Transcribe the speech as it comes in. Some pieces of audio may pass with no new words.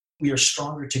We are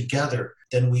stronger together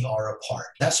than we are apart.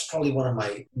 That's probably one of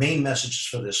my main messages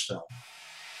for this film.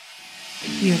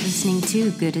 You're listening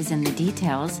to Good is in the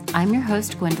Details. I'm your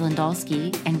host, Gwendolyn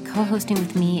Dolsky, and co-hosting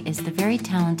with me is the very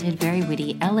talented, very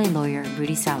witty LA lawyer,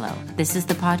 Rudy Salo. This is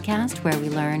the podcast where we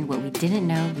learn what we didn't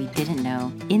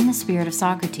know in the spirit of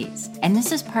Socrates. And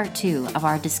this is part 2 of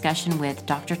our discussion with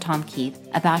Dr. Tom Keith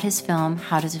about his film,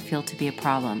 How Does It Feel to Be a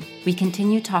Problem? We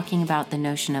continue talking about the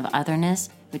notion of otherness.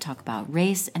 We talk about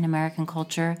race and American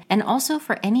culture. And also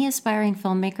for any aspiring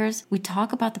filmmakers, we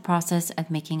talk about the process of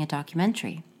making a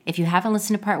documentary. If you haven't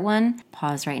listened to part 1,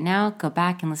 pause right now, go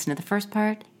back and listen to the first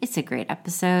part. It's a great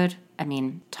episode. I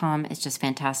mean, Tom is just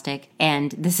fantastic.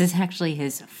 And this is actually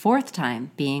his 4th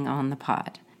time being on the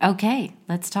pod. Okay,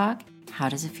 let's talk. How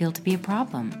does it feel to be a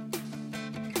problem?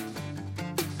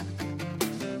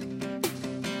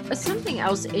 Something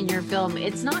else in your film,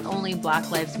 it's not only Black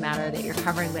Lives Matter that you're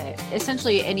covering, but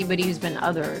essentially anybody who's been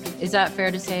othered. Is that fair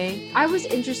to say? I was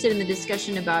interested in the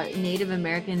discussion about Native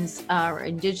Americans or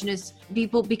indigenous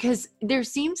people because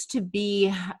there's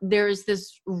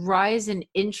this rise in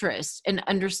interest and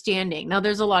understanding. Now,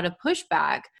 there's a lot of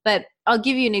pushback, but I'll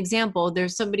give you an example.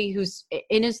 There's somebody who's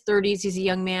in his 30s. He's a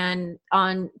young man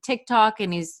on TikTok,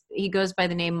 and he goes by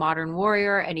the name Modern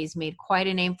Warrior, and he's made quite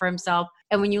a name for himself.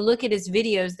 And when you look at his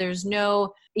videos, there's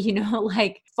no,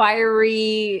 like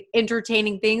fiery,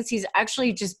 entertaining things. He's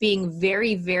actually just being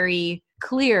very, very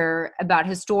clear about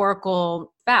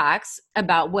historical facts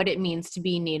about what it means to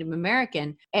be Native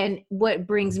American. And what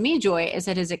brings me joy is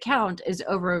that his account is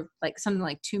over something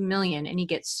like 2 million and he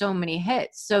gets so many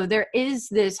hits. So there is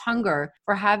this hunger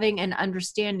for having an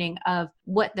understanding of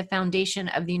what the foundation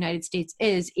of the United States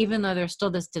is, even though there's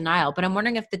still this denial. But I'm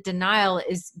wondering if the denial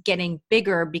is getting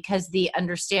bigger because the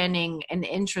understanding and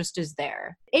the interest is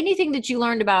there. Anything that you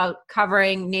learned about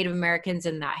covering Native Americans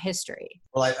in that history?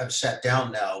 Well, I've sat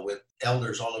down now with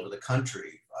elders all over the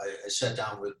country. I sat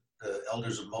down with the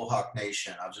elders of Mohawk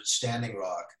Nation. I was at Standing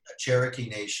Rock, a Cherokee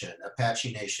Nation,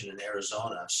 Apache Nation in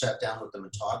Arizona. I've sat down with them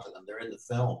and talked to them. They're in the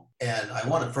film. And I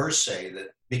want to first say that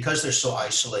because they're so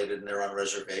isolated and they're on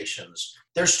reservations,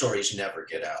 their stories never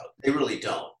get out. They really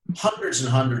don't. Hundreds and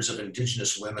hundreds of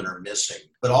indigenous women are missing.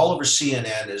 But all over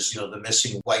CNN is, the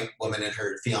missing white woman and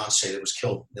her fiance that was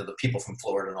killed, the people from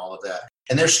Florida and all of that.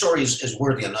 And their story is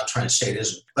worthy. I'm not trying to say it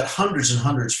isn't. But hundreds and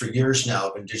hundreds for years now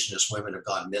of indigenous women have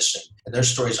gone missing. And their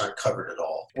stories aren't covered at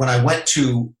all. When I went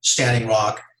to Standing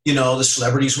Rock, the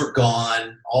celebrities were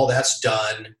gone. All that's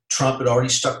done. Trump had already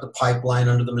stuck the pipeline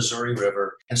under the Missouri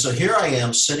River. And so here I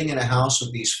am sitting in a house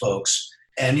with these folks.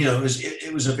 And,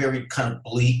 it was a very kind of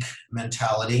bleak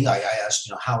mentality. I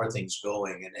asked, how are things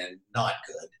going? And not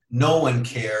good. No one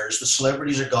cares. The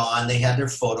celebrities are gone. They had their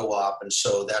photo op, and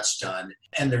so that's done.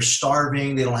 And they're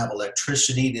starving. They don't have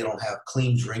electricity. They don't have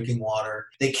clean drinking water.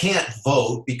 They can't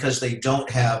vote because they don't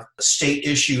have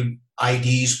state-issued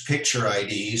IDs, picture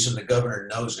IDs, and the governor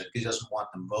knows it. He doesn't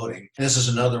want them voting. And this is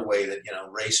another way that,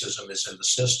 racism is in the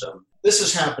system. This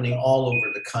is happening all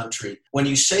over the country. When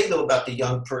you say, though, about the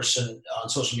young person on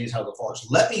social media, how the falls,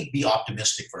 let me be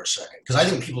optimistic for a second, because I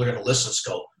think people are going to listen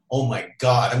and go, oh my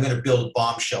God, I'm going to build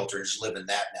bomb shelters, live in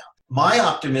that now. My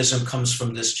optimism comes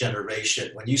from this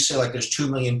generation. When you say there's 2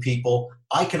 million people,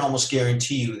 I can almost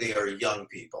guarantee you they are young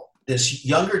people. This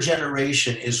younger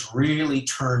generation is really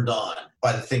turned on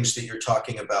by the things that you're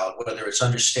talking about, whether it's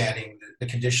understanding the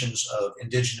conditions of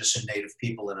indigenous and native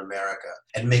people in America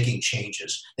and making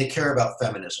changes. They care about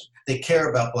feminism. They care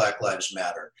about Black Lives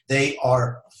Matter. They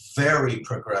are very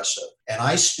progressive. And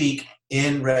I speak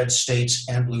in red states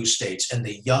and blue states, and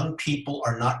the young people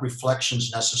are not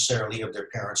reflections necessarily of their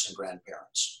parents and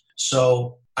grandparents.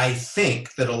 So I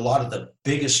think that a lot of the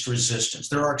biggest resistance,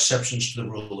 there are exceptions to the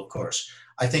rule, of course.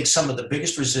 I think some of the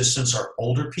biggest resistance are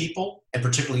older people, and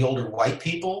particularly older white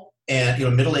people. And,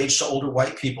 middle-aged to older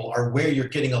white people are where you're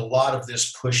getting a lot of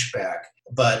this pushback.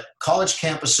 But college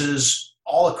campuses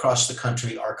all across the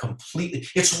country are completely,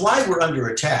 it's why we're under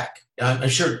attack. I'm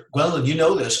sure, Gwendolyn, you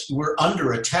know this, we're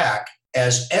under attack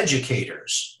as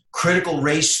educators. Critical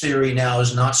race theory now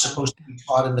is not supposed to be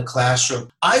taught in the classroom.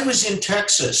 I was in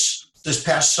Texas this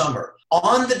past summer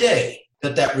on the day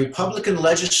that Republican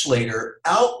legislator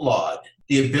outlawed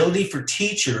the ability for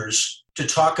teachers to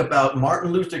talk about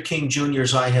Martin Luther King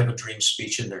Jr.'s I Have a Dream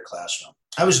speech in their classroom.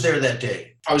 I was there that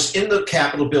day. I was in the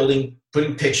Capitol building,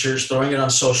 putting pictures, throwing it on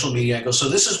social media. I go, so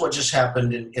this is what just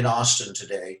happened in Austin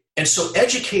today. And so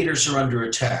educators are under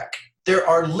attack. There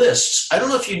are lists. I don't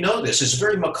know if you know this. It's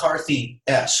very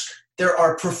McCarthy-esque. There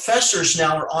are professors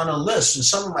now are on a list, and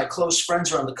some of my close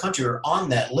friends around the country are on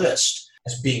that list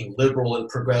as being liberal and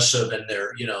progressive, and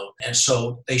and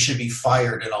so they should be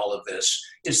fired in all of this.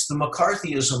 It's the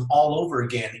McCarthyism all over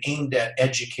again, aimed at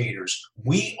educators.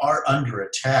 We are under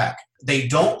attack. They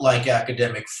don't like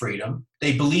academic freedom.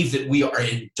 They believe that we are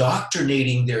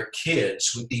indoctrinating their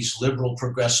kids with these liberal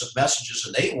progressive messages,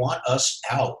 and they want us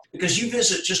out. Because you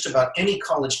visit just about any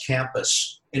college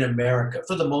campus in America,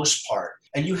 for the most part,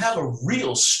 and you have a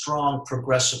real strong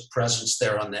progressive presence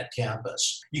there on that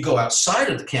campus. You go outside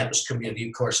of the campus community,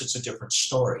 of course, it's a different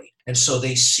story. And so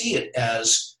they see it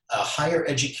as higher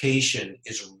education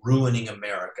is ruining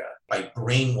America by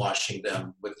brainwashing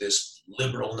them with this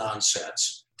liberal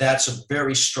nonsense. That's a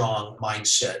very strong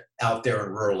mindset out there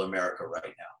in rural America right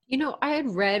now. You know, I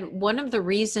had read one of the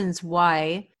reasons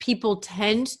why people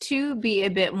tend to be a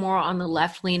bit more on the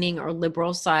left-leaning or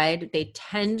liberal side, they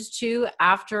tend to,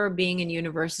 after being in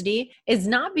university, is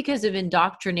not because of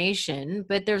indoctrination,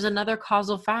 but there's another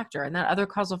causal factor. And that other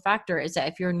causal factor is that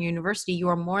if you're in university, you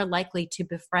are more likely to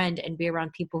befriend and be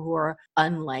around people who are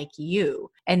unlike you.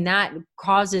 And that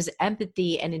causes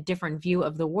empathy and a different view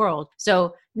of the world.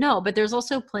 So no, but there's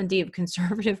also plenty of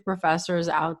conservative professors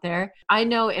out there. I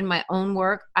know in my own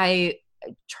work, I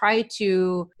try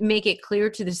to make it clear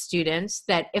to the students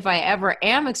that if I ever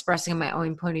am expressing my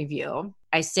own point of view,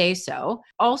 I say so.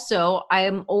 Also, I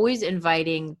am always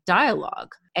inviting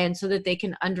dialogue, and so that they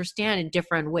can understand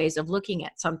different ways of looking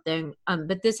at something.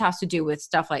 But this has to do with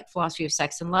stuff like philosophy of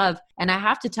sex and love. And I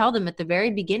have to tell them at the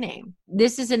very beginning,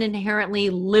 this is an inherently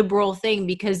liberal thing,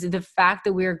 because the fact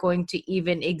that we are going to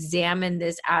even examine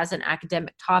this as an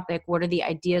academic topic, what are the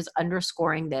ideas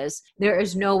underscoring this? There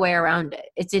is no way around it.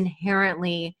 It's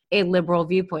inherently a liberal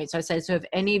viewpoint. So I said, so if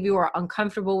any of you are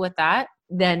uncomfortable with that,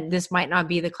 then this might not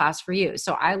be the class for you.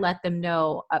 So I let them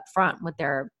know up front what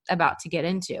they're about to get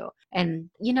into. And,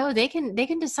 you know, they can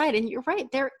decide. And you're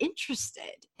right, they're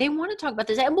interested. They want to talk about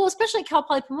this. And well, especially Cal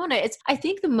Poly Pomona, it's, I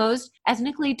think, the most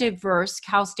ethnically diverse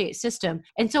Cal State system.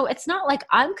 And so it's not like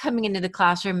I'm coming into the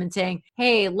classroom and saying,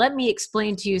 hey, let me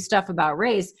explain to you stuff about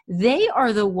race. They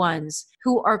are the ones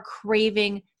who are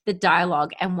craving the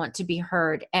dialogue and want to be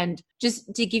heard. And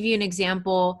just to give you an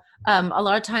example, a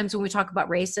lot of times when we talk about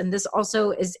race, and this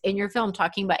also is in your film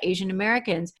talking about Asian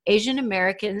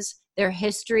Americans, their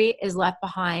history is left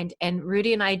behind. And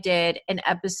Rudy and I did an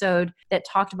episode that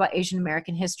talked about Asian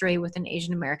American history with an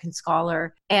Asian American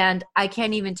scholar. And I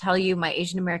can't even tell you, my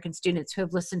Asian American students who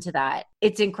have listened to that,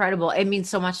 it's incredible. It means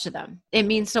so much to them. It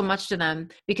means so much to them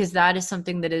because that is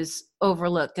something that is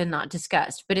overlooked and not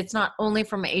discussed. But it's not only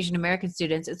for my Asian American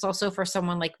students, it's also for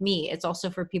someone like me. It's also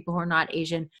for people who are not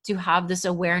Asian to have this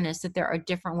awareness that there are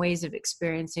different ways of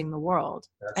experiencing the world.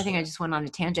 I think I just went on a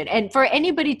tangent. And for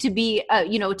anybody to be,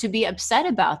 to be upset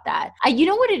about that, you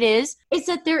know what it is? It's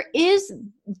that there is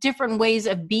different ways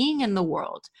of being in the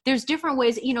world. There's different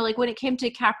ways, like when it came to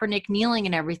Kaepernick kneeling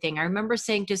and everything, I remember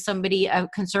saying to somebody, a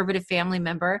conservative family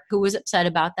member who was upset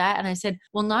about that. And I said,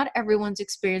 well, not everyone's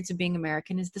experience of being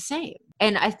American is the same.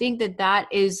 And I think that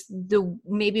is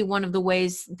maybe one of the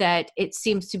ways that it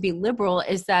seems to be liberal,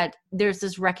 is that there's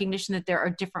this recognition that there are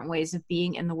different ways of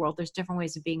being in the world. There's different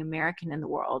ways of being American in the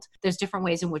world. There's different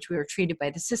ways in which we are treated by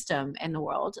the system in the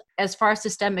world. As far as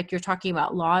systemic, you're talking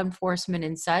about law enforcement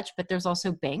and such, but there's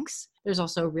also banks. There's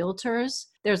also realtors.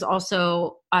 There's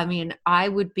also, my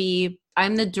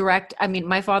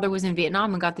father was in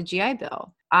Vietnam and got the GI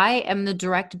Bill. I am the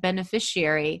direct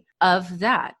beneficiary of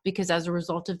that because as a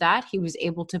result of that, he was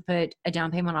able to put a down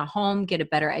payment on a home, get a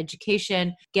better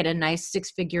education, get a nice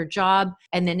 6-figure job,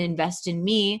 and then invest in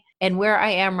me. And where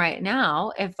I am right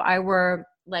now, if I were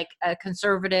like a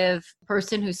conservative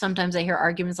person who sometimes I hear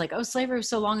arguments like, oh, slavery was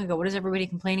so long ago, what is everybody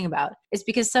complaining about? It's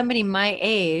because somebody my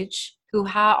age who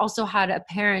also had a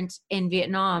parent in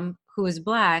Vietnam who was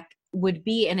Black would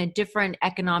be in a different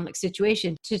economic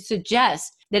situation. To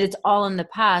suggest that it's all in the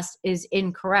past is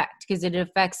incorrect because it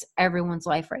affects everyone's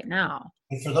life right now.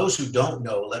 And for those who don't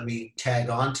know, let me tag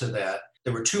on to that.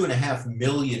 There were 2.5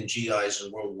 million GIs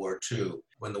in World War II.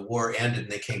 When the war ended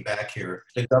and they came back here,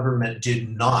 the government did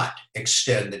not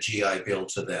extend the GI Bill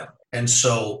to them. And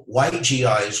so white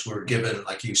GIs were given,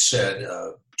 like you said,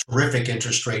 terrific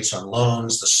interest rates on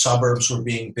loans. The suburbs were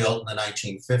being built in the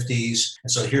 1950s.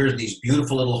 And so here are these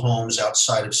beautiful little homes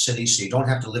outside of cities. So you don't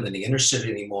have to live in the inner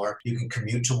city anymore. You can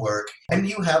commute to work. And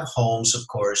you have homes, of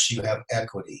course. You have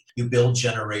equity. You build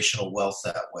generational wealth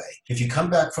that way. If you come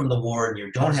back from the war and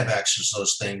you don't have access to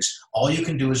those things, all you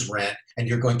can do is rent. and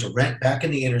you're going to rent back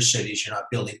in the inner cities. You're not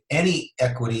building any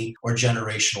equity or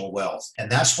generational wealth.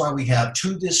 And that's why we have,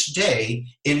 to this day,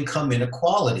 income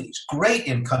inequalities, great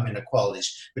income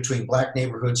inequalities between black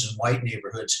neighborhoods and white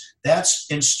neighborhoods. That's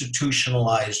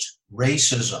institutionalized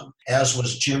racism, as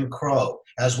was Jim Crow,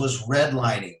 as was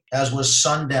redlining, as was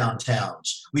sundown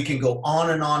towns. We can go on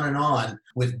and on and on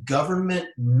with government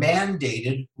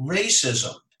mandated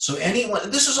racism. So anyone,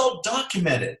 this is all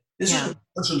documented. This is a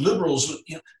bunch of liberals,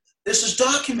 this is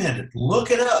documented.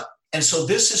 Look it up. And so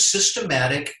this is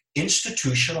systematic,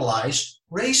 institutionalized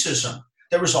racism.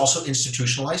 There was also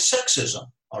institutionalized sexism.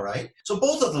 All right. So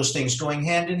both of those things going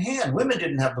hand in hand. Women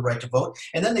didn't have the right to vote,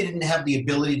 and then they didn't have the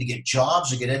ability to get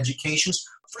jobs or get educations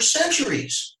for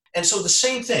centuries. And so the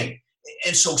same thing.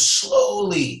 And so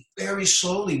slowly, very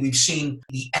slowly, we've seen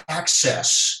the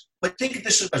access. But think of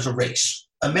this as a race.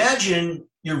 Imagine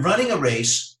you're running a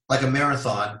race like a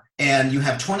marathon, and you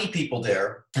have 20 people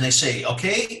there, and they say,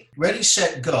 okay, ready,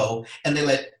 set, go. And they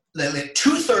let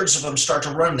 2/3 of them start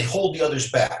to run, and they hold the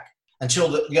others back until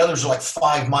the others are like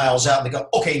 5 miles out, and they go,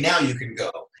 okay, now you can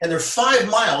go. And they're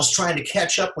 5 miles trying to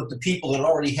catch up with the people that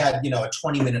already had, a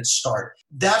 20-minute start.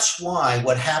 That's why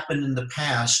what happened in the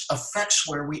past affects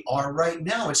where we are right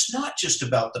now. It's not just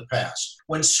about the past.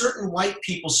 When certain white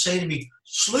people say to me,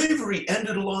 slavery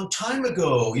ended a long time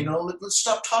ago, let's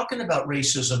stop talking about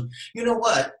racism. You know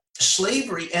what?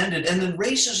 Slavery ended, and then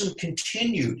racism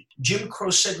continued. Jim Crow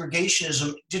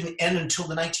segregationism didn't end until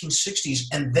the 1960s,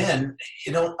 and then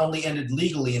it only ended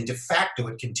legally, and de facto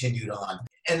it continued on.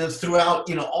 And then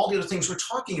throughout, all the other things we're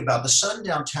talking about, the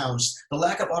sundown towns, the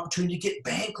lack of opportunity to get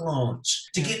bank loans,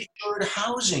 to get insured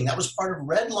housing, that was part of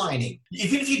redlining.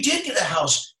 Even if you did get a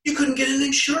house, you couldn't get it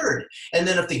insured. And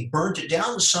then if they burnt it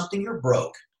down with something, you're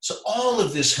broke. So all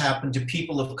of this happened to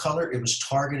people of color. It was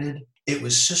targeted. It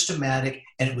was systematic,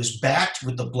 and it was backed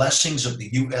with the blessings of the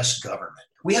U.S. government.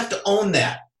 We have to own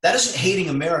that. That isn't hating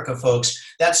America, folks.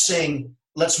 That's saying,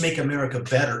 let's make America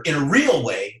better in a real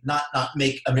way, not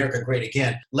make America great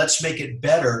again. Let's make it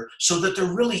better so that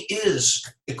there really is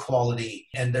equality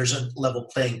and there's a level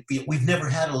playing field. We've never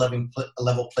had a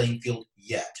level playing field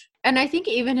yet. And I think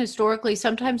even historically,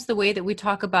 sometimes the way that we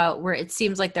talk about where it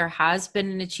seems like there has been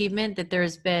an achievement, that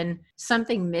there's been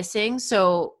something missing.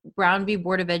 So Brown v.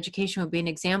 Board of Education would be an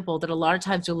example that a lot of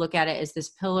times you'll look at it as this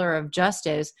pillar of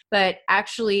justice, but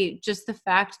actually just the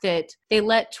fact that they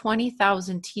let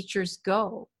 20,000 teachers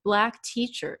go, Black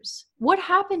teachers. What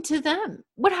happened to them?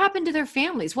 What happened to their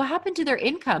families? What happened to their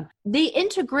income? They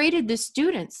integrated the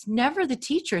students, never the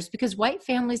teachers, because white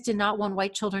families did not want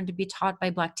white children to be taught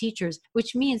by Black teachers,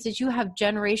 which means that you have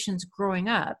generations growing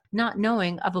up not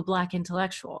knowing of a Black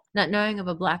intellectual, not knowing of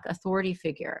a Black authority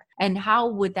figure. And how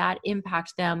would that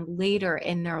impact them later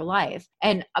in their life?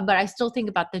 But I still think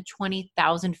about the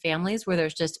 20,000 families where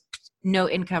there's just no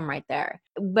income right there.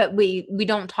 But we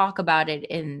don't talk about it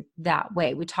in that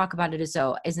way. We talk about it as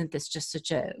though, isn't this just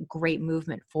such a great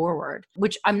movement forward?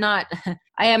 Which I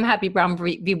am happy Brown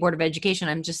v. Board of Education.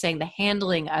 I'm just saying the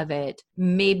handling of it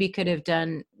maybe could have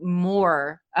done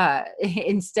more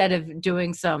instead of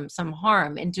doing some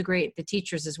harm. Integrate the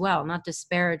teachers as well, not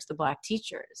disparage the Black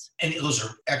teachers. And those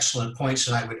are excellent points.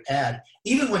 And I would add,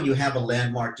 even when you have a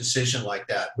landmark decision like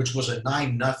that, which was a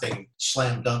 9-0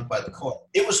 slam dunk by the court,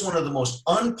 it was one of the most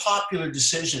unpopular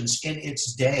decisions in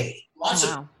its day. Lots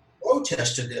of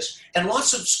protested this, and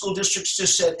lots of school districts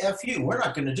just said, F you, we're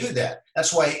not going to do that.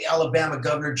 That's why Alabama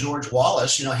Governor George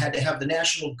Wallace, had to have the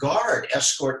National Guard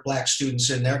escort Black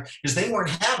students in there because they weren't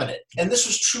having it. And this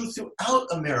was true throughout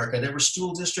America. There were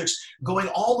school districts going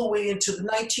all the way into the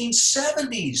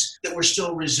 1970s that were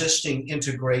still resisting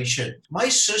integration. My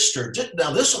sister, now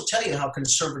this will tell you how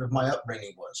conservative my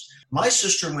upbringing was. My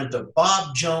sister went to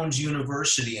Bob Jones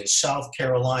University in South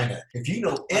Carolina. If you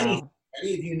know anything,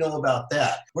 any of you know about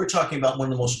that, we're talking about one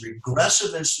of the most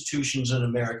regressive institutions in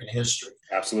American history.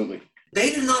 Absolutely.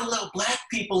 They did not allow Black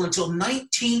people until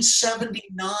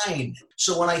 1979.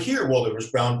 So when I hear, well, there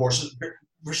was Brown versus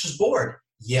Board,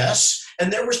 yes,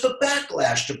 and there was the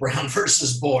backlash to Brown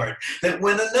versus Board that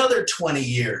went another 20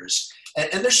 years.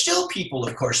 And there's still people,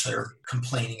 of course, that are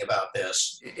complaining about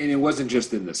this. And it wasn't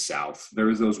just in the South. There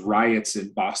was those riots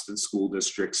in Boston school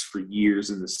districts for years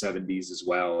in the 70s as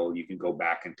well. You can go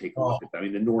back and take a look at that. I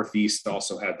mean, the Northeast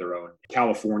also had their own.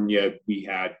 California, we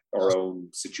had our own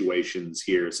situations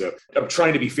here. So I'm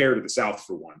trying to be fair to the South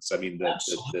for once. I mean,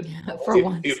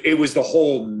 it was the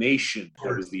whole nation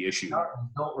that was the issue. I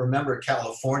don't remember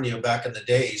California back in the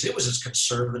days. It was as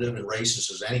conservative and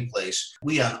racist as any place.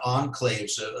 We had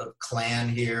enclaves of Klan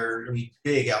here, I mean,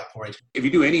 big outpourings. if you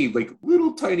do any like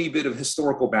little tiny bit of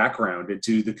historical background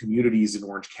into the communities in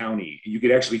Orange County, you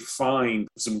could actually find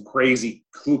some crazy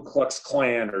Ku Klux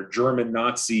Klan or German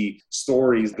Nazi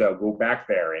stories that go back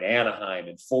there in Anaheim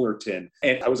and Fullerton.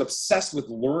 And I was obsessed with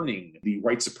learning the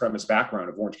white supremacist background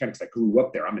of Orange County because I grew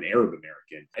up there. I'm an Arab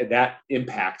American. And that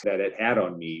impact that it had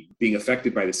on me, being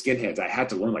affected by the skinheads, I had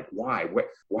to learn like, why,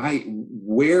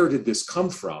 where did this come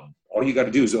from? All you got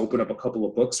to do is open up a couple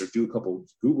of books or do a couple of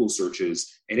Google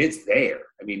searches, and it's there.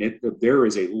 I mean, there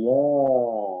is a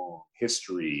long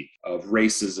history of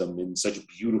racism in such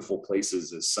beautiful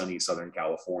places as sunny Southern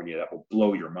California that will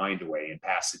blow your mind away, in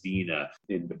Pasadena,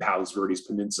 in the Palos Verdes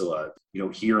Peninsula,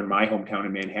 here in my hometown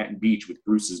in Manhattan Beach with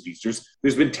Bruce's Beach.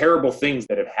 There's been terrible things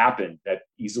that have happened that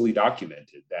easily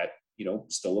documented that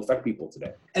still affect people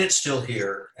today. And it's still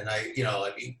here. And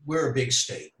we're a big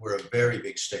state. We're a very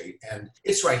big state. And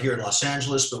it's right here in Los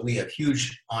Angeles, but we have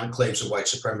huge enclaves of white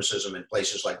supremacism in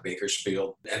places like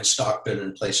Bakersfield and Stockton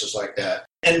and places like that.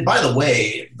 And by the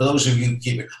way, those of you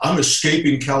I'm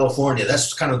escaping California.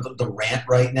 That's kind of the rant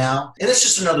right now. And it's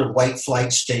just another white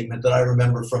flight statement that I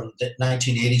remember from the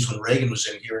 1980s when Reagan was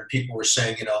in here and people were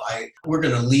saying, we're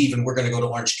going to leave and we're going to go to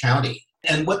Orange County.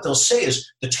 And what they'll say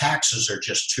is the taxes are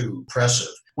just too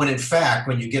oppressive. When in fact,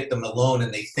 when you get them alone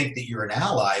and they think that you're an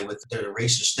ally with their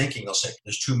racist thinking, they'll say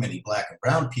there's too many black and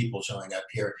brown people showing up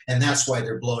here. And that's why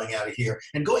they're blowing out of here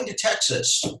and going to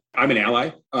Texas. I'm an ally.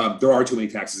 There are too many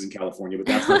taxes in California, but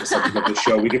that's not the subject of the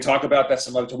show. We could talk about that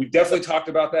some other time. We've definitely talked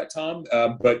about that, Tom.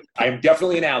 But I'm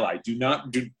definitely an ally.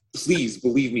 Please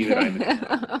believe me that I'm an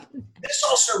ally. This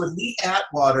all started with Lee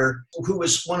Atwater, who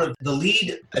was one of the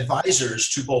lead advisors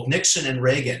to both Nixon and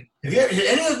Reagan. Have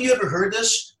any of you ever heard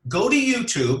this? Go to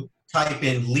YouTube, type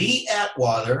in Lee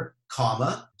Atwater,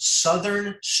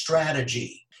 Southern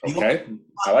Strategy. Okay,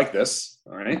 I like this.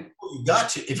 All right. You got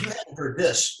to. If you haven't heard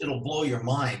this, it'll blow your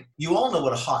mind. You all know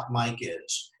what a hot mic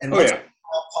is. And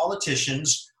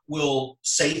politicians will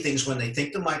say things when they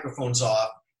think the microphone's off,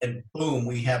 and boom,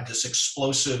 we have this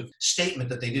explosive statement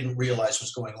that they didn't realize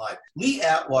was going live. Lee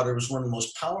Atwater was one of the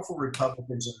most powerful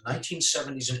Republicans in the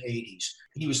 1970s and 80s.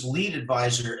 He was lead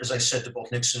advisor, as I said, to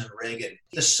both Nixon and Reagan.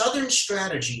 The Southern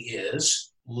strategy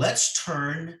is, let's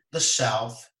turn the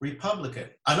South Republican.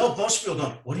 I know most people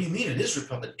going, what do you mean it is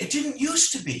Republican? It didn't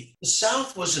used to be. The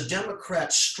South was a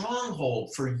Democrat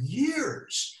stronghold for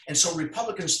years. And so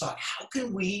Republicans thought, how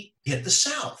can we get the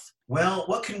South? Well,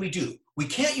 what can we do? We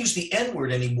can't use the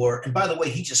N-word anymore. And by the way,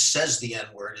 he just says the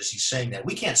N-word as he's saying that.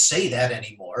 We can't say that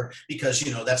anymore because,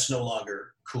 that's no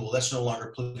longer cool. That's no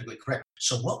longer politically correct.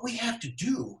 So what we have to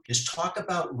do is talk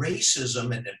about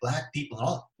racism and black people and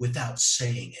all without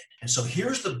saying it. And so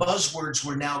here's the buzzwords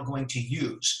we're now going to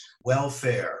use.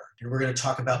 Welfare. And we're going to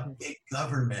talk about big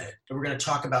government. And we're going to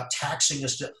talk about taxing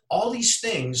us. All these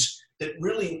things that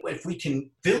really, if we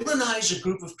can villainize a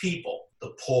group of people,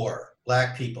 the poor,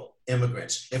 black people,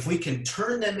 immigrants, if we can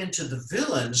turn them into the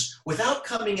villains without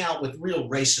coming out with real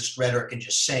racist rhetoric and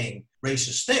just saying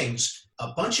racist things,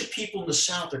 a bunch of people in the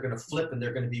South are going to flip and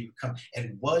they're going to become,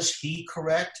 and was he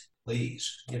correct?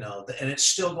 Please, and it's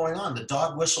still going on. The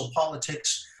dog whistle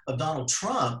politics of Donald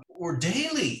Trump were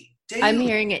daily. I'm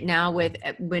hearing it now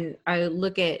when I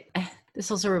look at, this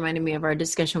also reminded me of our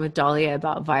discussion with Dahlia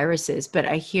about viruses, but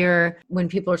I hear when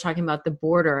people are talking about the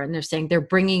border and they're saying they're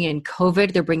bringing in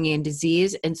COVID, they're bringing in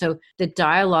disease. And so the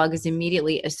dialogue is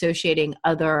immediately associating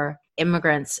other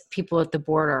immigrants, people at the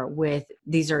border with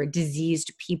these are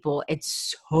diseased people.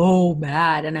 It's so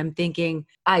bad. And I'm thinking,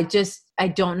 I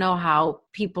don't know how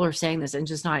people are saying this and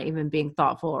just not even being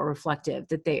thoughtful or reflective,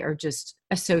 that they are just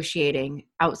associating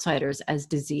outsiders as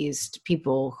diseased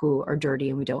people who are dirty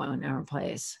and we don't want in our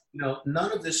place.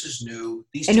 None of this is new.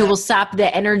 And it will sap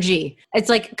the energy. It's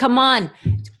like, come on.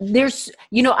 There's,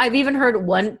 I've even heard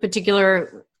one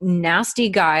particular nasty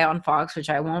guy on Fox, which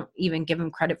I won't even give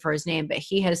him credit for his name, but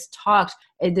he has talked,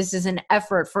 this is an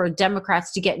effort for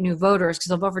Democrats to get new voters because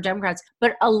they'll vote for Democrats.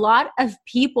 But a lot of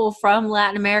people from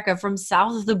Latin America, from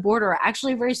south of the border, are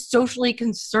actually very socially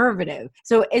conservative.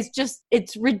 So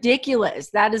it's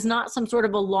ridiculous. That is not some sort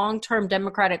of a long-term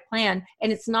Democratic plan.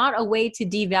 And it's not a way to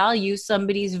devalue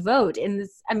somebody's vote. And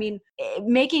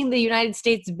making the United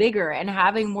States bigger and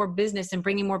having more business and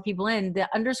bringing more people in, the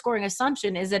underscoring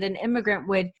assumption is that an immigrant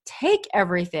would take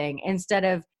everything instead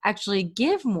of actually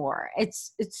give more.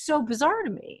 It's so bizarre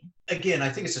to me. again, I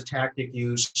think it's a tactic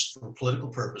used for political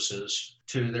purposes.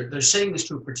 They're saying this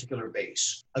to a particular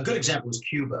base. A good example is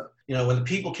Cuba. When the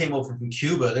people came over from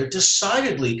Cuba, they're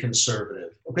decidedly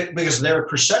conservative because their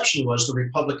perception was the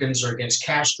Republicans are against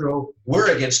Castro,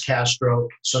 we're against Castro,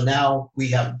 so now we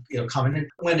have coming in.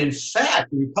 When in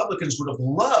fact, the Republicans would have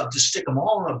loved to stick them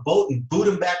all on a boat and boot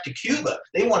them back to Cuba.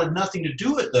 They wanted nothing to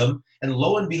do with them, and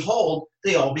lo and behold,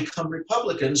 they all become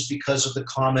Republicans because of the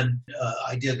common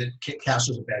idea that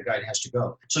Castro's a bad guy and has to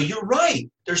go. So you're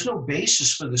right. There's no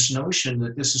basis for this notion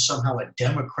that this is somehow a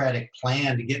democratic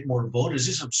plan to get more voters.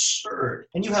 It's absurd.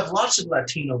 And you have lots of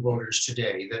Latino voters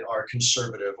today that are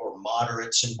conservative or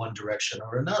moderates in one direction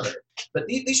or another. But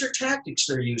these are tactics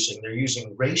they're using. They're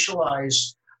using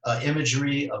racialized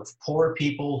imagery of poor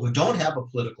people who don't have a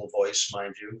political voice,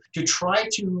 mind you, to try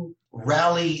to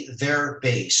rally their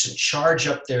base and charge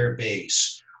up their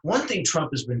base. One thing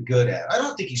Trump has been good at, I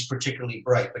don't think he's particularly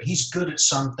bright, but he's good at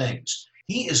some things.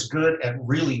 He is good at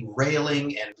really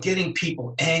railing and getting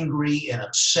people angry and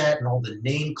upset and all the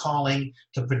name calling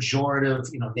to pejorative,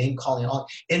 name calling,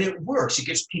 and it works. It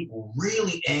gets people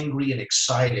really angry and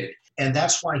excited. And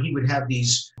that's why he would have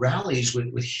these rallies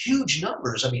with huge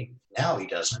numbers. I mean, now he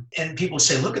doesn't. And people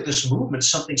say, look at this movement,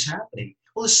 something's happening.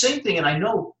 Well, the same thing, and I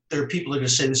know there are people that are going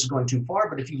to say this is going too far,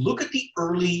 but if you look at the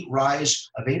early rise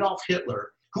of Adolf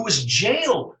Hitler, who was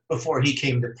jailed before he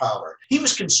came to power, he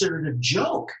was considered a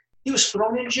joke. He was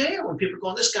thrown in jail, and people are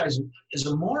going, this guy is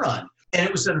a moron. And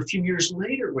it was then a few years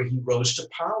later where he rose to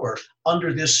power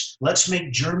under this, let's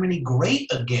make Germany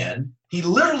great again. He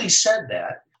literally said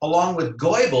that, along with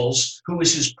Goebbels, who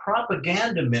was his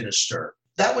propaganda minister.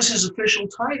 That was his official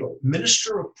title,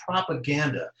 Minister of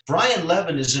Propaganda. Brian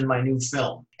Levin is in my new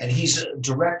film, and he's a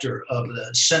director of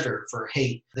the Center for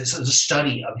Hate. This is a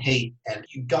study of hate, and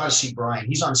you got to see Brian.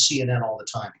 He's on CNN all the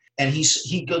time. And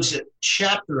he goes to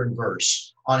chapter and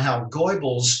verse on how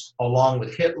Goebbels, along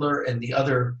with Hitler and the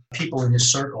other people in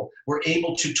his circle, were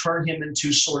able to turn him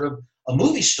into sort of a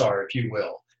movie star, if you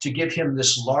will, to give him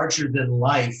this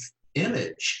larger-than-life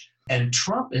image. And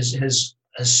Trump has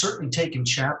certainly taken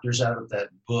chapters out of that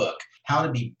book, how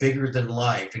to be bigger than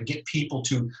life and get people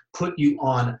to put you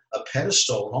on a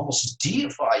pedestal and almost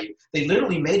deify you. They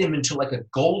literally made him into like a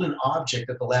golden object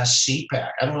at the last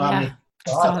CPAC. I don't know how many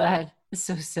saw that. It's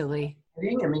so silly. I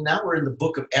mean, now we're in the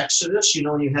book of Exodus,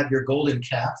 and you have your golden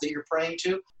calf that you're praying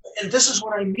to. And this is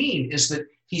what I mean, is that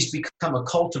he's become a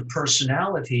cult of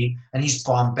personality, and he's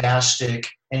bombastic,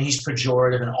 and he's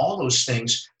pejorative, and all those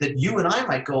things that you and I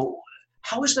might go,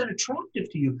 how is that attractive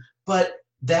to you? But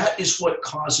that is what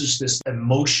causes this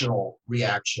emotional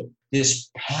reaction, this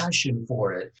passion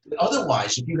for it.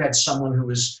 Otherwise, if you had someone who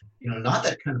was, not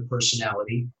that kind of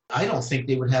personality, I don't think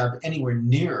they would have anywhere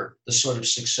near the sort of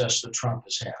success that Trump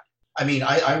has had. I mean,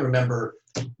 I remember,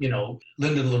 Lyndon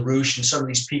LaRouche and some of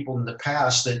these people in the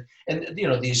past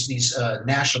these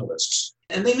nationalists,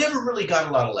 and they never really got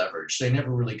a lot of leverage. They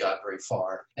never really got very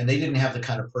far, and they didn't have the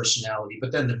kind of personality.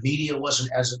 But then the media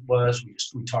wasn't as it was.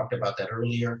 We talked about that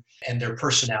earlier, and their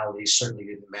personalities certainly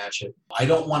didn't match it. I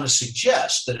don't want to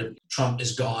suggest that if Trump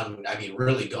is gone,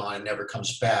 really gone and never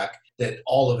comes back, that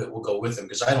all of it will go with him,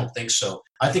 because I don't think so.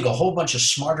 I think a whole bunch of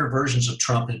smarter versions of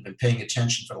Trump have been paying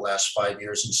attention for the last 5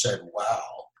 years and said, wow,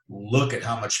 look at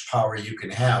how much power you can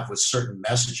have with certain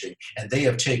messaging. And they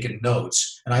have taken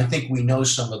notes. And I think we know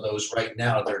some of those right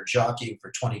now. They're jockeying for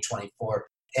 2024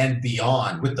 and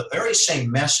beyond with the very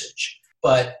same message,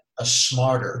 but a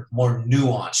smarter, more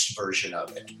nuanced version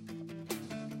of it.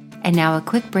 And now a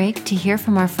quick break to hear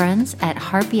from our friends at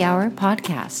Harpy Hour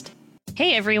Podcast.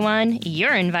 Hey everyone,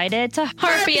 you're invited to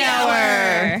Harpy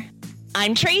Hour!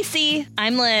 I'm Tracy.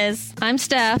 I'm Liz. I'm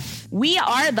Steph. We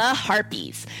are the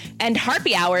Harpies, and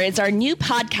Harpy Hour is our new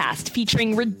podcast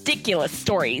featuring ridiculous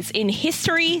stories in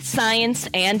history, science,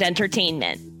 and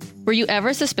entertainment. Were you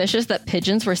ever suspicious that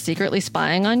pigeons were secretly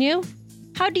spying on you?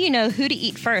 How do you know who to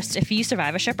eat first if you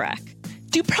survive a shipwreck?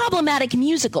 Do problematic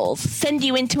musicals send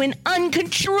you into an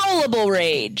uncontrollable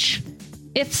rage?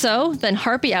 If so, then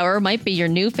Harpy Hour might be your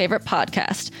new favorite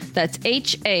podcast. That's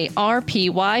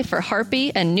HARPY for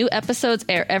Harpy, and new episodes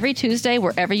air every Tuesday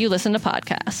wherever you listen to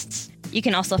podcasts. You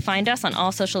can also find us on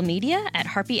all social media at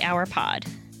Harpy Hour Pod.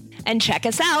 And check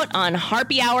us out on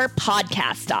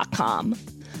harpyhourpodcast.com.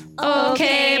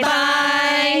 Okay,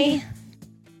 bye!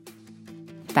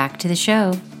 Back to the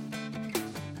show.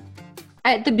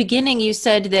 At the beginning, you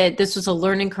said that this was a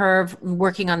learning curve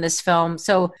working on this film.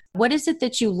 So what is it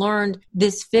that you learned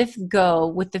this fifth go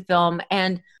with the film?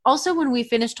 And also when we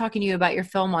finished talking to you about your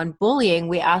film on bullying,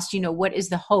 we asked, what is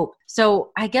the hope?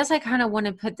 So I guess I kind of want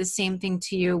to put the same thing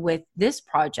to you with this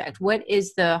project. What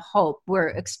is the hope? We're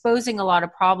exposing a lot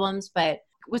of problems, but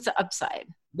What's the upside?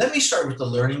 Let me start with the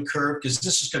learning curve, because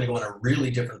this is going to go in a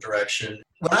really different direction.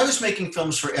 When I was making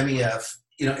films for MEF,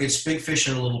 it's big fish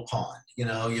in a little pond.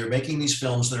 You're making these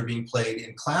films that are being played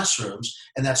in classrooms,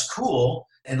 and that's cool.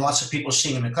 And lots of people are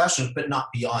seeing them in classrooms, but not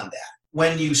beyond that.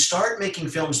 When you start making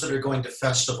films that are going to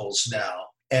festivals now,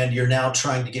 and you're now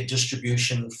trying to get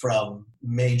distribution from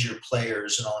major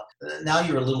players and all, now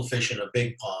you're a little fish in a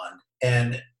big pond,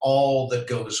 and all that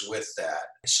goes with that.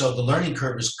 So the learning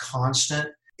curve is constant.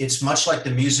 It's much like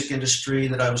the music industry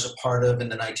that I was a part of in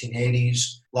the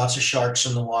 1980s. Lots of sharks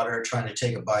in the water trying to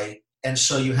take a bite. And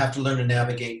so you have to learn to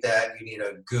navigate that. You need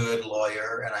a good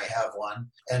lawyer, and I have one.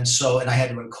 And I had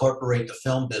to incorporate the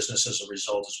film business as a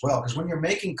result as well. Because when you're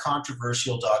making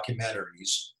controversial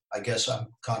documentaries, I guess I'm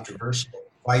controversial,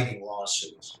 fighting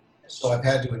lawsuits. So I've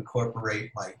had to incorporate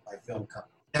my film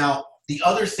company. Now, the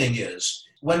other thing is,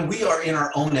 when we are in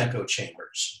our own echo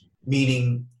chambers,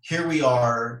 meaning here we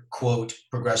are, quote,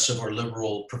 progressive or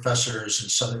liberal professors in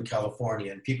Southern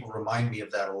California, and people remind me of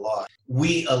that a lot.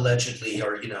 We allegedly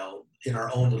are, in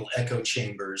our own little echo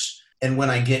chambers. And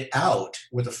when I get out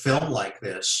with a film like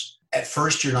this, at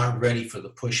first you're not ready for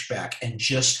the pushback and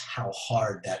just how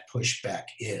hard that pushback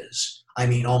is. I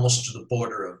mean, almost to the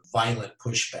border of violent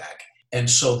pushback. And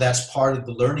so that's part of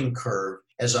the learning curve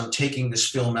as I'm taking this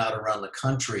film out around the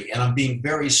country. And I'm being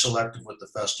very selective with the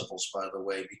festivals, by the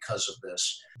way, because of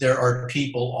this. There are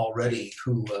people already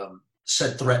who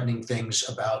said threatening things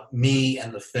about me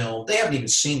and the film. They haven't even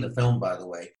seen the film, by the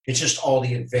way. It's just all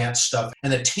the advanced stuff.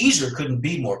 And the teaser couldn't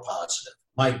be more positive.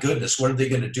 My goodness, what are they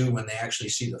going to do when they actually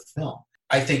see the film?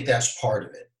 I think that's part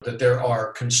of it, that there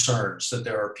are concerns, that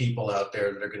there are people out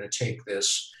there that are going to take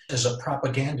this as a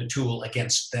propaganda tool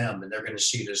against them, and they're going to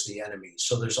see it as the enemy.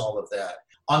 So there's all of that.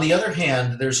 On the other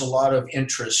hand, there's a lot of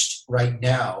interest right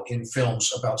now in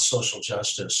films about social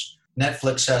justice.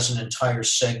 Netflix has an entire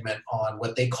segment on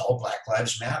what they call Black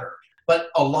Lives Matter. But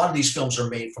a lot of these films are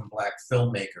made from Black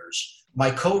filmmakers. My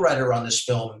co-writer on this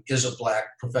film is a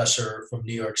Black professor from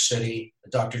New York City,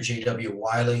 Dr. J.W.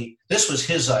 Wiley. This was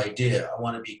his idea, I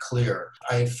want to be clear.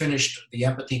 I had finished The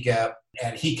Empathy Gap,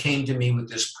 and he came to me with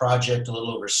this project a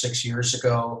little over 6 years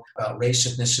ago about race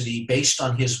ethnicity based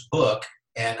on his book.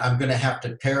 And I'm going to have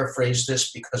to paraphrase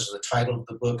this because the title of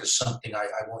the book is something, I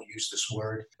won't use this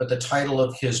word, but the title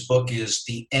of his book is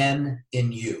The N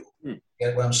in You.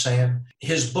 Get what I'm saying?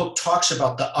 His book talks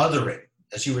about the othering,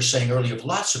 as you were saying earlier, of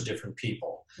lots of different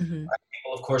people. People,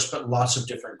 of course, but lots of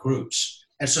different groups.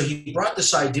 And so he brought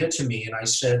this idea to me, and I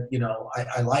said,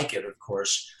 I like it, of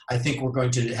course. I think we're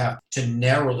going to have to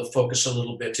narrow the focus a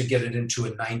little bit to get it into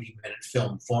a 90-minute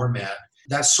film format.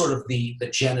 That's sort of the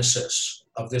genesis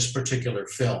of this particular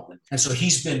film. And so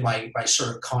he's been my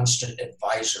sort of constant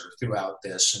advisor throughout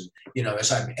this, and,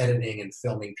 as I'm editing and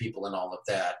filming people and all of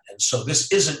that. And so this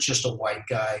isn't just a white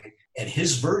guy and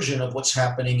his version of what's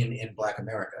happening in Black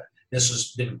America. This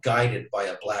has been guided by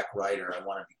a Black writer. I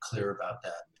want to be clear about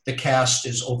that. The cast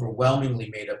is overwhelmingly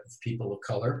made up of people of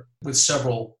color, with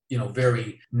several,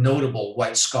 very notable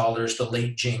white scholars. The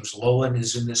late James Loewen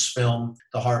is in this film,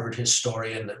 the Harvard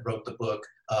historian that wrote the book,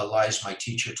 Lies My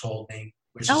Teacher Told Me,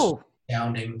 which is an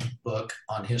astounding book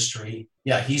on history.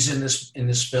 Yeah, he's in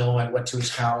this film. I went to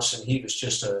his house, and he was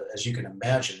just, as you can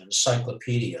imagine, an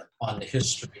encyclopedia on the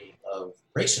history of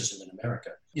racism in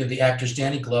America. The actors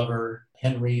Danny Glover,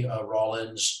 Henry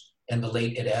Rollins, and the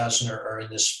late Ed Asner are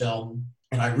in this film.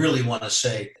 And I really want to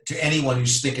say to anyone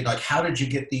who's thinking, how did you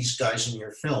get these guys in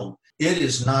your film? It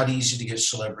is not easy to get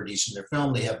celebrities in their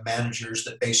film. They have managers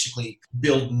that basically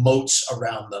build moats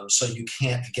around them so you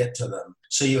can't get to them.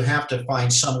 So you have to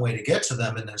find some way to get to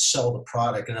them and then sell the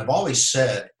product. And I've always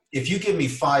said, if you give me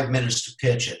 5 minutes to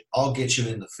pitch it, I'll get you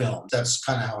in the film. That's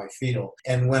kind of how I feel.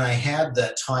 And when I had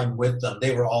that time with them,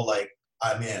 they were all like,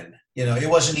 I'm in. It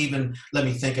wasn't even, let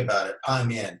me think about it.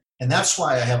 I'm in. And that's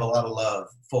why I have a lot of love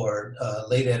for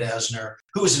late Ed Asner,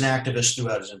 who was an activist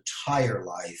throughout his entire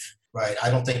life, right? I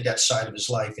don't think that side of his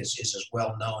life is as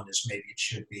well known as maybe it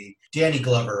should be. Danny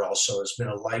Glover also has been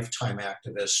a lifetime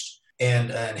activist.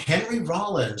 And Henry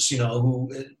Rollins,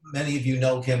 who many of you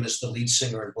know him as the lead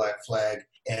singer in Black Flag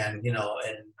and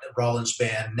Rollins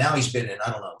Band. Now he's been in,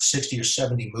 60 or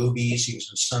 70 movies. He was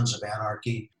in Sons of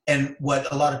Anarchy. And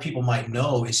what a lot of people might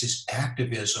know is his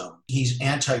activism. He's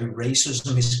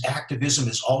anti-racism. His activism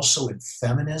is also in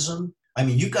feminism. I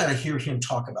mean, you got to hear him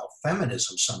talk about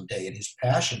feminism someday and his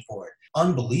passion for it.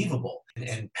 Unbelievable.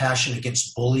 And passion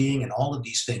against bullying and all of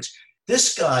these things.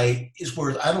 This guy is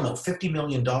worth, $50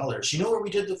 million. You know where we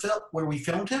did the film, where we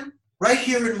filmed him? Right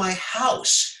here in my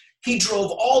house. He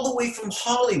drove all the way from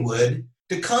Hollywood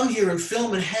to come here and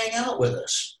film and hang out with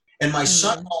us. And my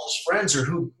son and all his friends are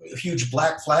huge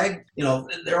Black Flag. You know,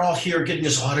 they're all here getting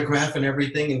his autograph and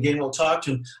everything and getting able to talk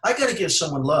to him. I got to give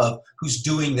someone love who's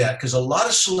doing that, because a lot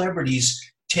of celebrities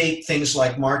take things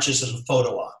like marches as a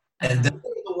photo op. And they're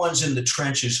the ones in the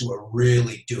trenches who are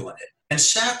really doing it and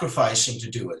sacrificing to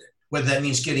do it. Whether that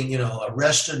means getting,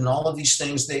 arrested and all of these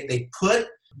things, they put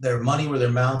their money where their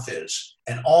mouth is.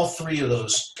 And all three of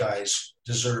those guys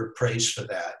deserve praise for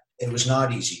that. It was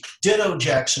not easy. Ditto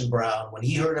Jackson Browne. When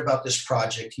he heard about this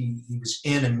project, he was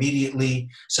in immediately,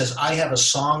 says, I have a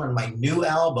song on my new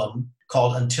album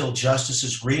called Until Justice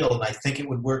is Real, and I think it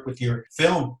would work with your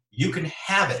film. You can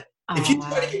have it.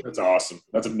 That's awesome.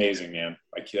 That's amazing, man.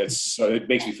 It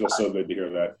makes me feel so good to hear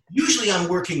that. Usually I'm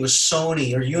working with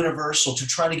Sony or Universal to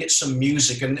try to get some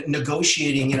music and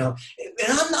negotiating, and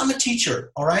I'm a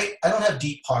teacher, all right? I don't have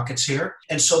deep pockets here.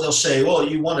 And so they'll say, well,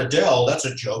 you want Adele, that's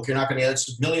a joke. You're not going to get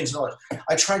millions of dollars.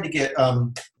 I tried to get,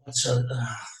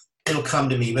 it'll come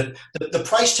to me, but the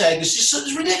price tag is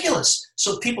just ridiculous.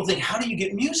 So people think, how do you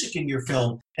get music in your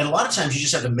film? And a lot of times you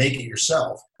just have to make it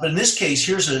yourself. But in this case,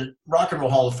 here's a Rock and Roll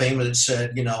Hall of Famer that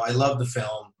said, I love the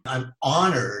film. I'm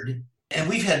honored. And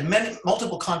we've had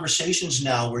multiple conversations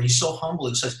now where he's so humble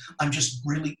and says, I'm just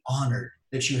really honored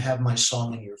that you have my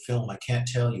song in your film. I can't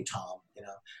tell you, Tom.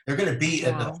 They're going to be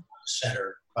at the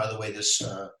center, by the way, this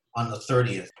on the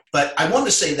 30th. But I want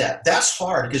to say that's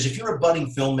hard, because if you're a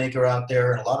budding filmmaker out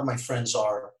there, and a lot of my friends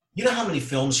are, you know how many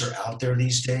films are out there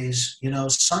these days?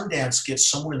 Sundance gets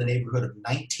somewhere in the neighborhood of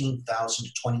 19,000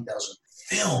 to 20,000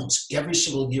 films every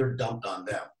single year dumped on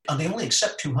them. And they only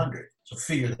accept 200. So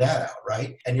figure that out,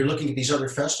 right? And you're looking at these other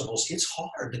festivals. It's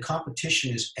hard. The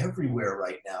competition is everywhere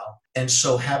right now. And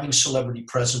so having celebrity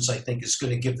presence, I think, is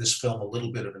going to give this film a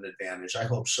little bit of an advantage. I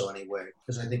hope so anyway,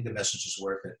 because I think the message is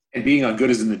worth it. And being on Good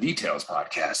is in the Details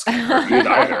podcast can't hurt good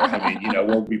either. I mean,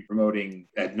 we'll be promoting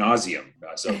ad nauseum.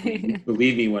 So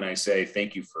believe me when I say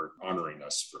thank you for honoring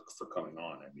us for coming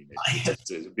on. I mean,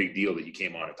 it's a big deal that you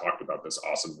came on and talked about this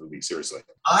awesome movie. Seriously.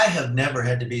 I have never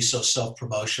had to be so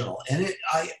self-promotional. And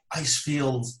I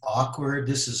feel awkward.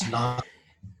 This is not,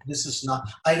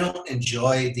 I don't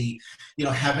enjoy the,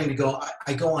 having to go,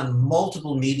 I go on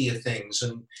multiple media things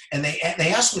and they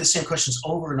ask me the same questions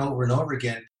over and over and over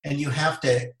again. And you have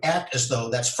to act as though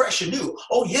that's fresh and new.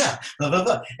 Oh yeah, blah, blah,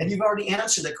 blah. And you've already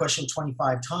answered that question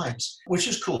 25 times, which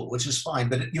is cool, which is fine.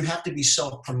 But you have to be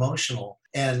self-promotional.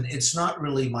 And it's not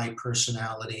really my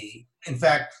personality. In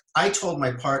fact, I told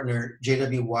my partner,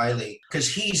 J.W. Wiley,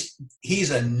 because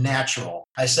he's a natural.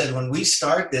 I said, when we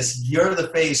start this, you're the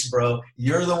face, bro.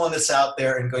 You're the one that's out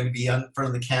there and going to be in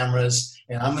front of the cameras.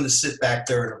 And I'm going to sit back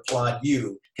there and applaud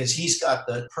you, because he's got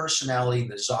the personality,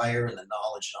 the desire, and the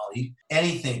knowledge and all.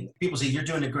 Anything. People say, you're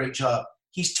doing a great job.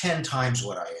 He's 10 times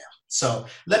what I am. So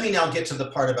let me now get to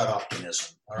the part about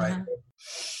optimism. All right. Mm-hmm.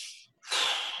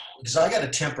 Because I got to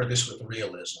temper this with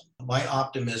realism. My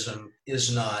optimism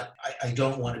is not, I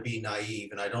don't want to be naive,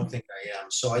 and I don't think I am.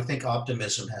 So I think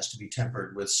optimism has to be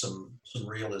tempered with some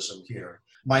realism here.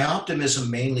 My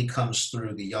optimism mainly comes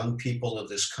through the young people of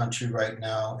this country right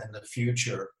now and the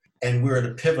future. And we're at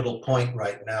a pivotal point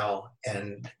right now.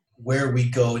 And where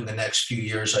we go in the next few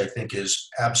years, I think, is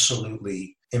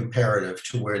absolutely imperative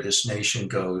to where this nation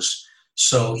goes.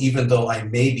 So even though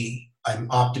I'm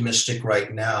optimistic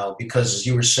right now, because as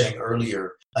you were saying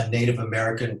earlier, a Native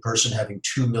American person having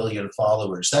 2 million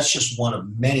followers, that's just one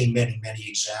of many, many, many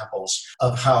examples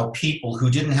of how people who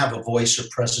didn't have a voice or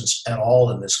presence at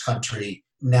all in this country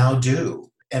now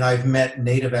do. And I've met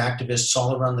Native activists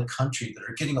all around the country that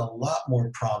are getting a lot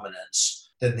more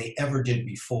prominence than they ever did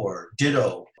before.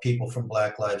 Ditto people from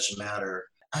Black Lives Matter.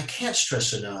 I can't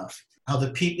stress enough how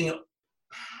the people,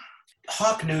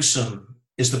 Hawk Newsom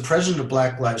is the president of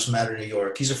Black Lives Matter New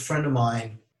York. He's a friend of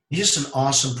mine. He's just an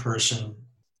awesome person.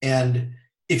 And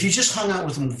if you just hung out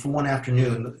with him for one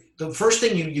afternoon, the first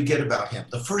thing you get about him,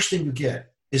 the first thing you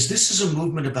get is this is a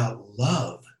movement about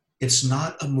love. It's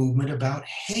not a movement about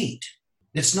hate.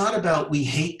 It's not about we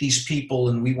hate these people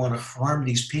and we want to harm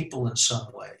these people in some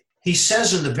way. He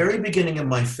says in the very beginning of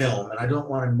my film, and I don't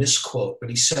want to misquote,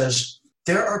 but he says,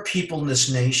 there are people in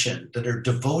this nation that are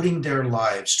devoting their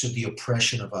lives to the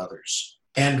oppression of others.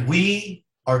 And we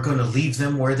are going to leave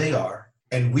them where they are,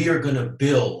 and we are going to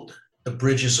build the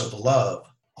bridges of love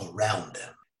around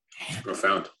them.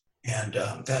 Profound. And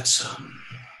that's...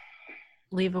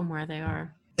 leave them where they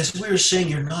are. As we were saying,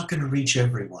 you're not going to reach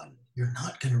everyone. You're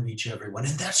not going to reach everyone,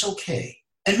 and that's okay.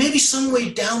 And maybe some way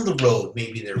down the road,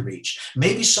 maybe they're reached.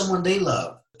 Maybe someone they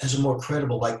love as a more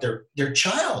credible, like their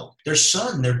child, their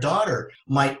son, their daughter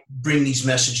might bring these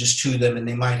messages to them, and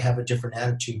they might have a different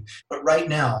attitude. But right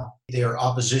now, they are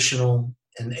oppositional,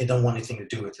 and they don't want anything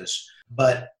to do with this.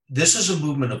 But this is a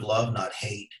movement of love, not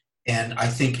hate. And I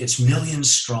think it's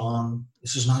millions strong.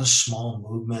 This is not a small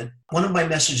movement. One of my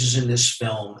messages in this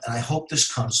film, and I hope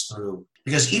this comes through,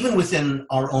 because even within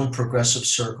our own progressive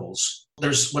circles,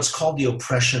 there's what's called the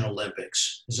Oppression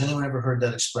Olympics. Has anyone ever heard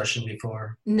that expression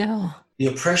before? No. The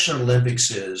Oppression Olympics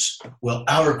is, well,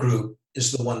 our group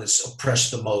is the one that's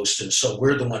oppressed the most, and so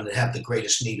we're the one that have the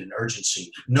greatest need and urgency.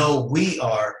 No, we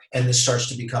are, and this starts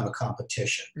to become a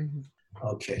competition. Mm-hmm.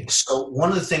 Okay, so one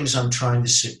of the things I'm trying to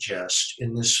suggest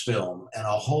in this film, and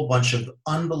a whole bunch of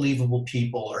unbelievable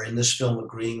people are in this film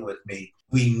agreeing with me,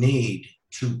 we need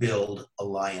to build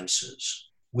alliances.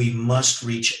 We must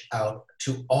reach out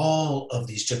to all of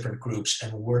these different groups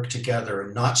and work together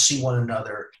and not see one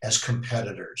another as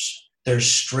competitors. There's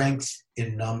strength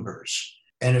in numbers.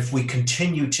 And if we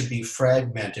continue to be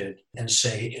fragmented and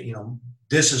say,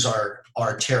 this is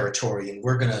our territory and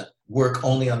we're going to work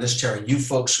only on this territory, you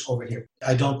folks over here,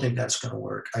 I don't think that's going to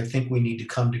work. I think we need to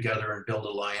come together and build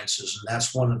alliances. And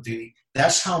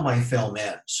that's how my film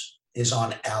ends, is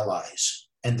on allies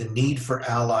and the need for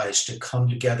allies to come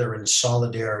together in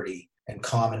solidarity and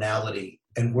commonality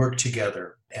and work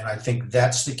together. And I think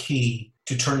that's the key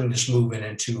to turning this movement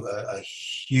into a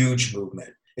huge movement.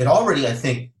 It already, I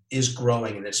think, is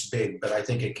growing and it's big, but I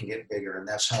think it can get bigger, and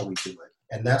that's how we do it.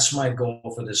 And that's my goal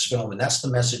for this film, and that's the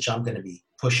message I'm going to be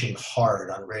pushing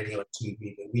hard on radio and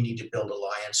TV, that we need to build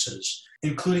alliances,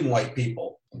 including white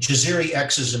people. Jaziri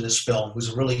X is in this film, who's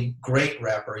a really great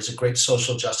rapper. He's a great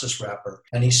social justice rapper.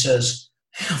 And he says,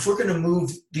 if we're going to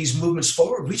move these movements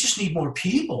forward, we just need more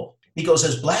people. He goes,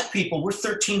 as Black people, we're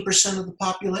 13% of the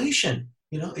population.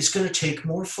 It's going to take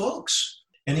more folks.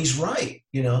 And he's right.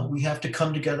 We have to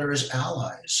come together as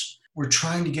allies. We're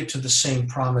trying to get to the same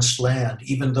promised land,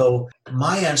 even though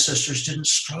my ancestors didn't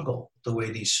struggle the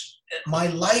way my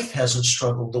life hasn't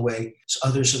struggled the way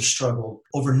others have struggled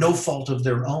over no fault of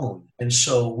their own. And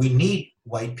so we need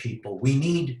white people. We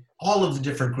need all of the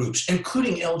different groups,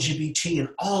 including LGBT and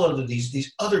all of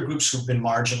these other groups who've been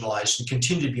marginalized and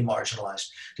continue to be marginalized,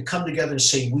 to come together and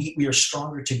say we are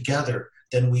stronger together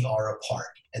than we are apart.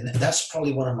 And that's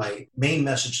probably one of my main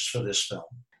messages for this film.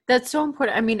 That's so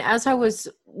important. I mean, as I was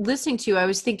listening to you, I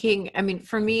was thinking,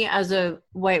 for me as a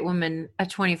white woman, a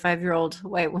 25-year-old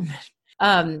white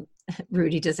woman,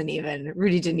 Rudy didn't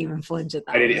even flinch at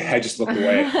that. I just looked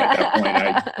away at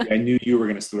that point. I knew you were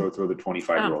going to throw the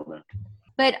 25-year-old in.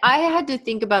 But I had to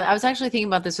think about, I was actually thinking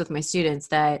about this with my students,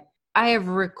 that I have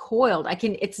recoiled.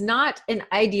 It's not an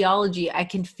ideology. I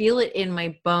can feel it in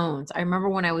my bones. I remember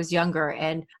when I was younger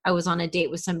and I was on a date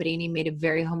with somebody and he made a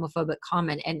very homophobic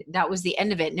comment, and that was the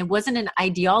end of it. And it wasn't an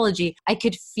ideology. I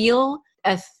could feel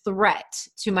a threat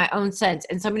to my own sense.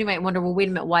 And somebody might wonder, well, wait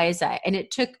a minute, why is that? And it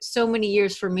took so many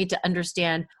years for me to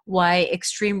understand why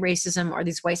extreme racism or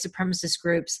these white supremacist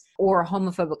groups or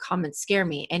homophobic comments scare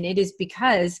me. And it is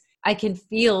because I can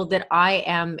feel that I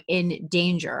am in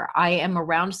danger. I am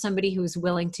around somebody who's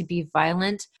willing to be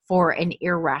violent for an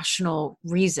irrational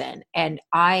reason. And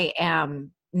I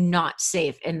am not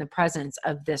safe in the presence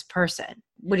of this person.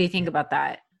 What do you think about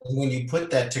that? When you put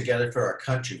that together for our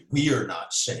country, we are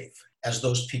not safe as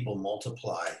those people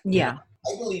multiply. Yeah.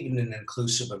 I believe in an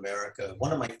inclusive America.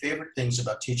 One of my favorite things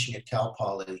about teaching at Cal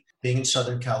Poly, being in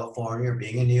Southern California or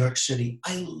being in New York City,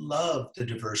 I love the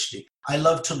diversity. I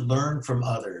love to learn from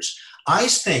others. I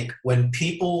think when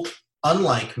people,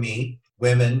 unlike me,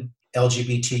 women,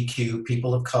 LGBTQ,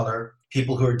 people of color,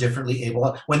 people who are differently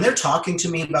able, when they're talking to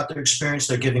me about their experience,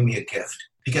 they're giving me a gift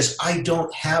because I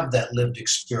don't have that lived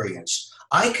experience.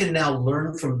 I can now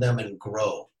learn from them and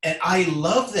grow. And I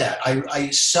love that. I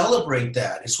celebrate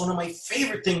that. It's one of my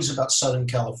favorite things about Southern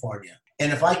California.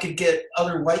 And if I could get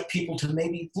other white people to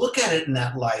maybe look at it in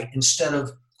that light instead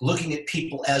of looking at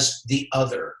people as the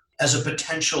other, as a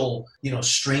potential,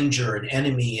 stranger, an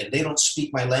enemy, and they don't speak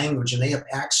my language and they have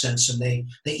accents and they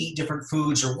eat different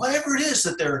foods or whatever it is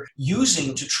that they're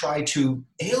using to try to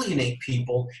alienate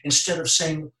people, instead of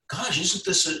saying, gosh, isn't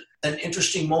this an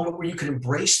interesting moment where you can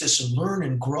embrace this and learn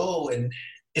and grow? And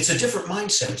it's a different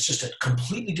mindset. It's just a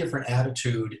completely different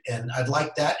attitude. And I'd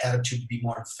like that attitude to be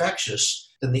more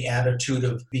infectious than the attitude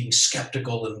of being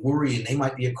skeptical and worry, and they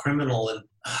might be a criminal and,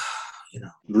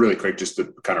 Really quick, just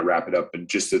to kind of wrap it up and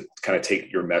just to kind of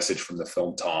take your message from the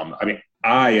film, Tom.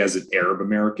 I, as an Arab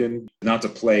American, not to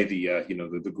play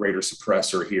the greater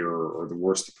suppressor here or the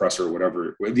worst oppressor or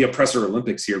whatever, the oppressor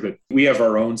Olympics here, but we have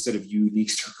our own set of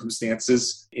unique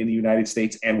circumstances in the United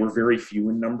States, and we're very few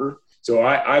in number. So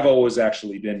I've always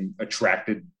actually been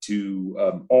attracted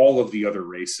to all of the other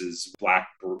races, Black,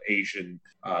 Asian,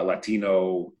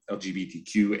 Latino,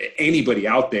 LGBTQ, anybody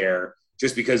out there,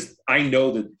 just because I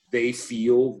know that they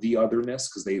feel the otherness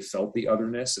because they've felt the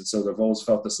otherness. And so they've always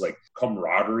felt this like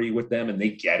camaraderie with them, and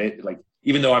they get it. Like,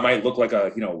 even though I might look like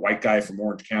a, white guy from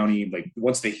Orange County, like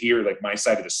once they hear like my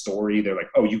side of the story, they're like,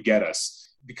 oh, you get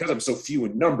us. Because I'm so few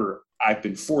in number, I've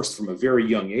been forced from a very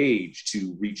young age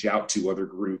to reach out to other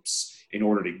groups in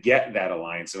order to get that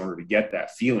alliance, in order to get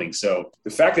that feeling. So the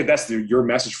fact that that's your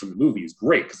message from the movie is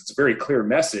great, because it's a very clear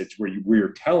message where you're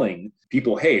telling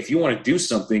people, hey, if you want to do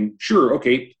something, sure,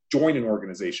 okay, join an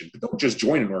organization, but don't just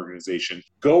join an organization.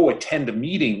 Go attend a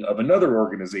meeting of another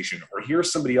organization or hear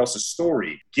somebody else's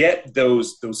story. Get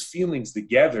those feelings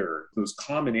together, those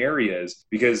common areas,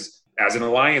 because as an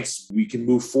alliance, we can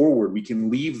move forward. We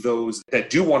can leave those that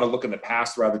do want to look in the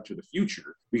past rather to the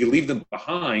future. We can leave them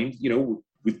behind,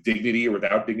 with dignity or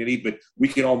without dignity, but we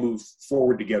can all move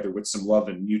forward together with some love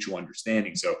and mutual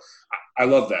understanding. So I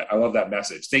love that. I love that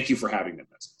message. Thank you for having that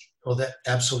message. Well,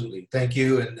 absolutely. Thank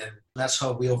you. And that's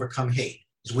how we overcome hate,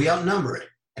 is we outnumber it.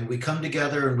 And we come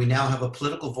together and we now have a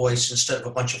political voice instead of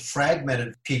a bunch of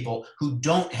fragmented people who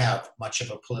don't have much of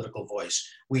a political voice.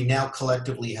 We now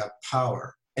collectively have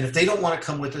power. And if they don't want to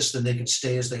come with us, then they can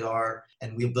stay as they are,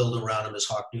 and we'll build around them, as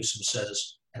Hawk Newsome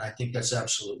says. And I think that's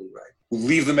absolutely right. We'll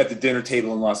leave them at the dinner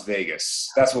table in Las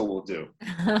Vegas. That's what we'll do.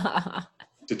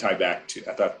 To tie back to,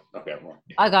 I thought, okay, well,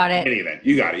 yeah. I got it. In any event,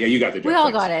 you got it. Yeah, you got the joke. We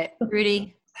all got it,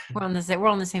 Rudy. We're on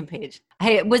the same page.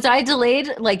 Hey, was I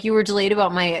delayed? Like you were delayed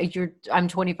about I'm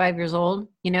 25 years old,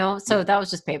 So that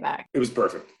was just payback. It was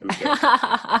perfect. It was good.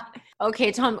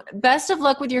 Okay, Tom, best of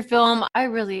luck with your film. I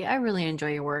really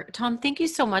enjoy your work. Tom, thank you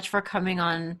so much for coming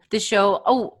on the show.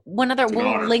 Oh, one other,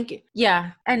 we'll link.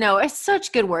 Yeah, I know. It's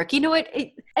such good work. You know what?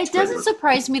 It doesn't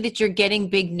surprise me that you're getting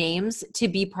big names to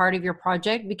be part of your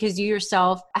project, because you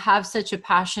yourself have such a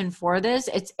passion for this.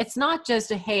 It's not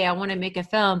just hey, I want to make a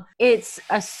film. It's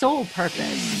a sole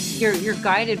purpose. You're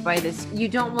guided by this. You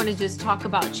don't want to just talk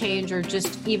about change or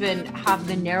just even have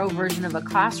the narrow version of a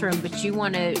classroom, but you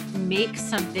want to make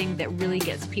something that really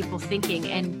gets people thinking.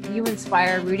 And you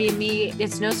inspire Rudy and me.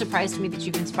 It's no surprise to me that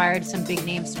you've inspired some big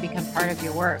names to become part of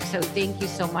your work. So thank you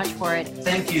so much for it.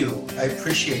 Thank you. I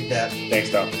appreciate that.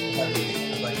 Thanks, Tom.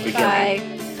 Bye.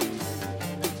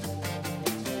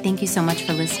 Thank you so much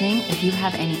for listening. If you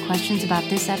have any questions about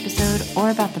this episode or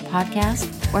about the podcast,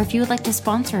 or if you would like to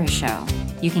sponsor a show,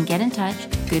 you can get in touch,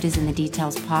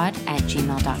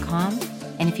 goodisinthedetailspod@gmail.com.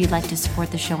 And if you'd like to support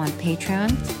the show on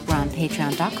Patreon, we're on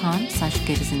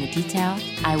patreon.com/goodisinthedetail.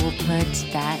 I will put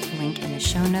that link in the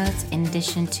show notes, in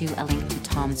addition to a link to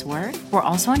Tom's work. We're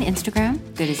also on Instagram,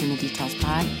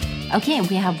 goodisinthedetailspod. Okay, and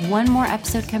we have one more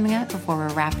episode coming up before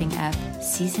we're wrapping up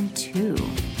season 2.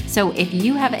 So if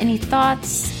you have any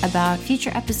thoughts about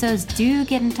future episodes, do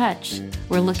get in touch.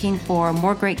 We're looking for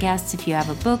more great guests. If you have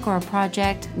a book or a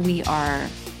project, we are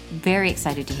very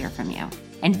excited to hear from you.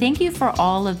 And thank you for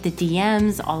all of the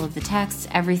DMs, all of the texts,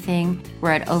 everything.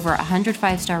 We're at over 100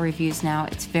 5-star reviews now.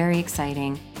 It's very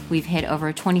exciting. We've hit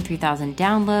over 23,000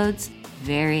 downloads.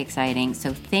 Very exciting.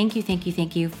 So thank you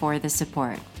for the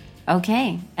support.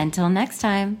 Okay, until next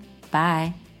time,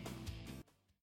 bye.